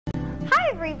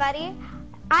everybody!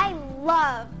 I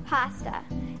love pasta.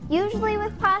 Usually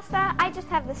with pasta, I just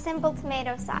have the simple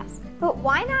tomato sauce. But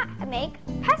why not make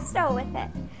pesto with it?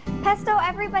 Pesto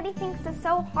everybody thinks is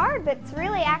so hard, but it's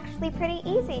really actually pretty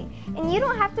easy. And you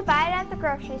don't have to buy it at the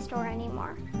grocery store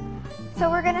anymore. So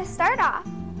we're going to start off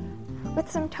with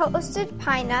some toasted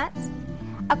pine nuts,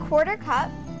 a 1/4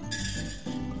 cup,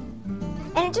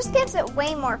 and it just gives it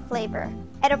way more flavor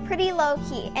at a pretty low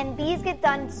heat. And these get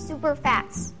done super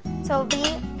fast, so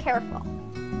be careful.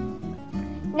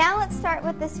 Now let's start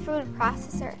with this food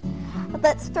processor.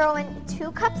 Let's throw in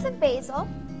 2 cups of basil.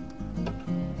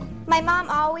 My mom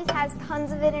always has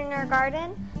tons of it in her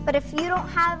garden, but if you don't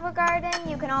have a garden,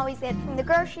 you can always get it from the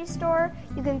grocery store.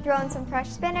 You can throw in some fresh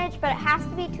spinach, but it has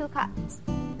to be 2 cups.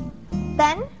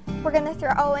 Then we're going to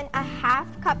throw in a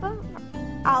 1/2 cup of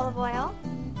olive oil,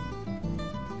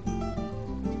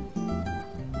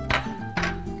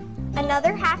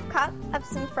 another 1/2 cup of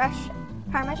some fresh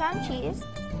Parmesan cheese,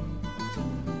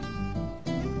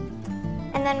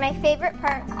 and then my favorite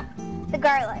part, the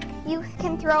garlic. You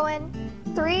can throw in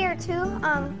 3 or 2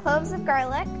 cloves of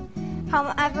garlic,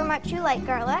 however much you like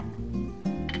garlic.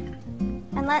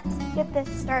 And let's get this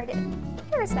started.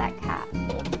 Here's that cap.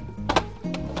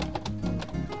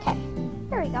 Okay,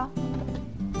 here we go.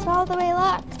 It's all the way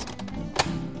locked.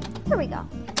 Here we go.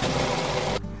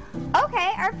 Okay,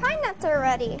 our pine nuts are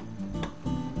ready.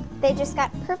 They just got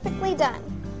perfectly done.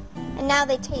 And now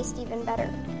they taste even better.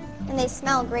 And they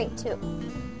smell great too.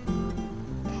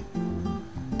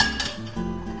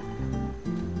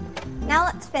 Now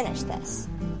let's finish this.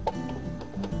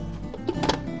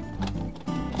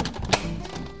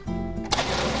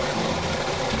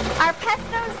 Our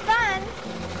pesto's done,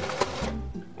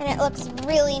 and it looks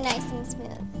really nice and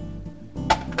smooth.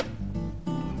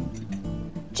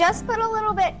 Just put a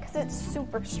little bit because it's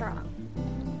super strong.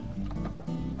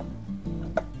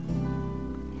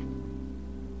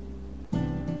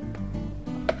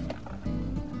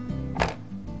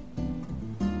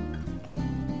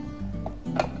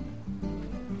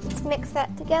 Mix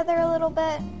that together a little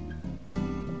bit.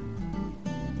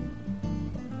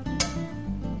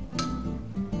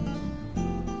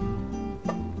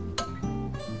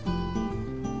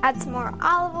 Add some more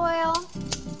olive oil.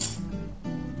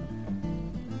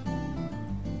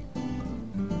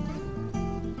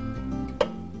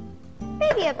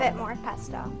 Maybe a bit more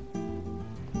pesto.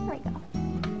 There we go.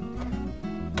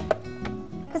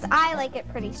 Because I like it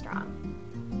pretty strong.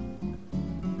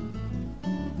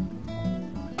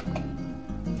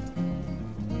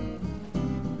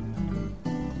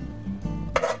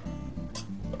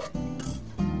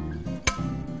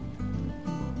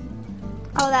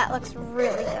 Oh, that looks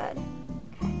really good.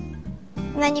 Okay.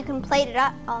 And then you can plate it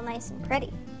up all nice and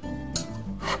pretty.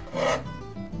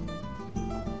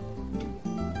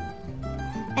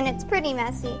 And it's pretty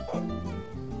messy.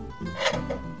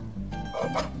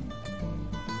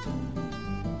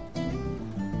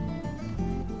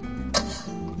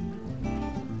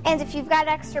 And if you've got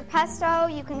extra pesto,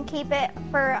 you can keep it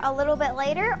for a little bit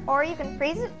later, or you can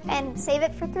freeze it and save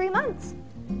it for 3 months.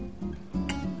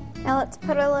 Now let's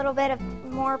put a little bit of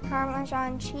more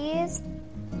Parmesan cheese.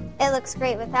 It looks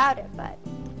great without it, but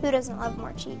who doesn't love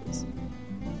more cheese?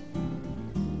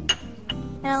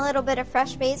 And a little bit of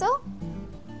fresh basil.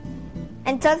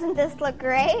 And doesn't this look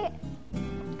great?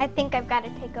 I think I've got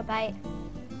to take a bite.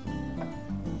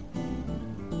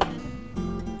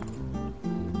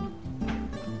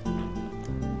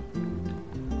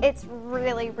 It's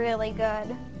really, really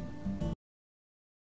good.